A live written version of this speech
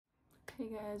Hey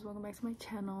guys, welcome back to my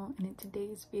channel, and in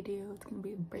today's video it's gonna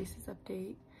be a braces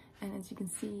update. And as you can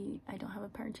see, I don't have a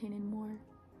power chain anymore.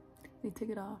 They took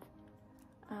it off.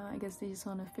 I guess they just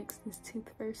want to fix this tooth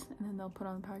first and then they'll put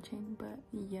on the power chain. But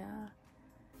yeah,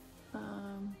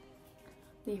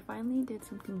 they finally did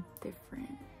something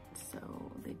different. So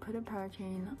they put a power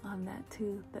chain on that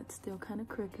tooth that's still kind of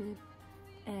crooked,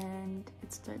 and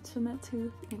it starts from that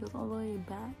tooth and it goes all the way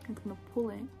back. It's gonna pull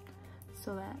it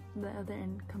so that the other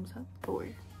end comes up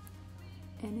forward,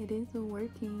 and it is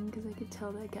working because I could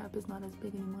tell that gap is not as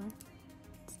big anymore.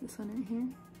 It's this one right here.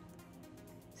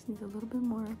 Just needs a little bit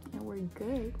more and we're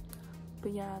good.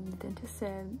 But yeah, the dentist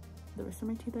said the rest of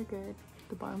my teeth are good.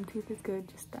 The bottom tooth is good,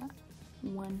 just that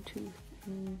one tooth,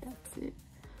 and that's it.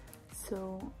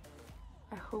 So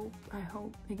I hope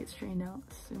it gets straightened out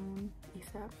soon,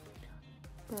 ASAP.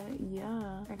 But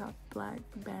yeah, I got black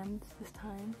bands this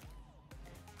time.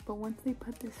 But once they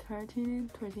put this power chain in,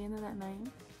 towards the end of that night,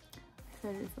 I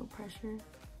started to feel pressure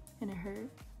and it hurt.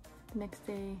 The next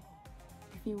day,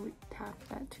 if you would tap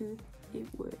that tooth, it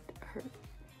would hurt.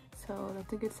 So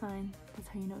that's a good sign. That's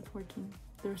how you know it's working.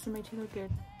 The rest of my teeth are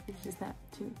good. It's just that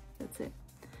tooth. That's it.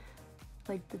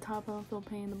 Like the top, I don't feel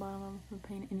pain. The bottom, I don't feel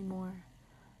pain anymore.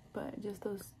 But just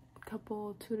those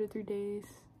couple 2 to 3 days,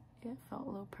 it felt a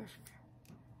little pressure.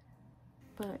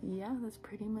 But yeah, that's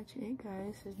pretty much it,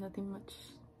 guys. There's nothing much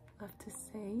left to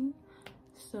say.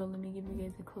 So let me give you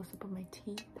guys a close-up of my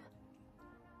teeth.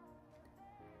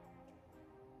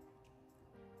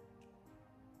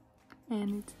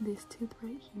 And it's this tooth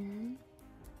right here.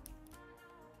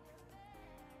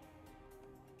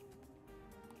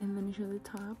 And let me show the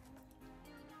top.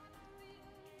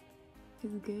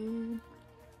 It's good.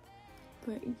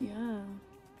 But yeah,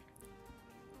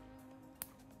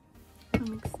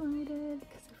 I'm excited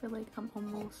because I feel like I'm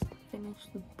almost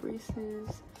finished the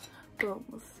braces, but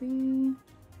we'll see.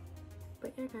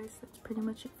 But yeah guys, that's pretty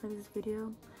much it for this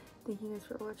video. Thank you guys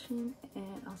for watching,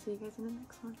 and I'll see you guys in the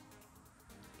next one.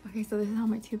 Okay, so this is how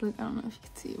my teeth look. I don't know if you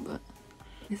can see, but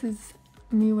this is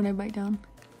me when I bite down.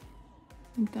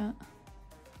 Like that.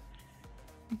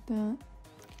 Like that.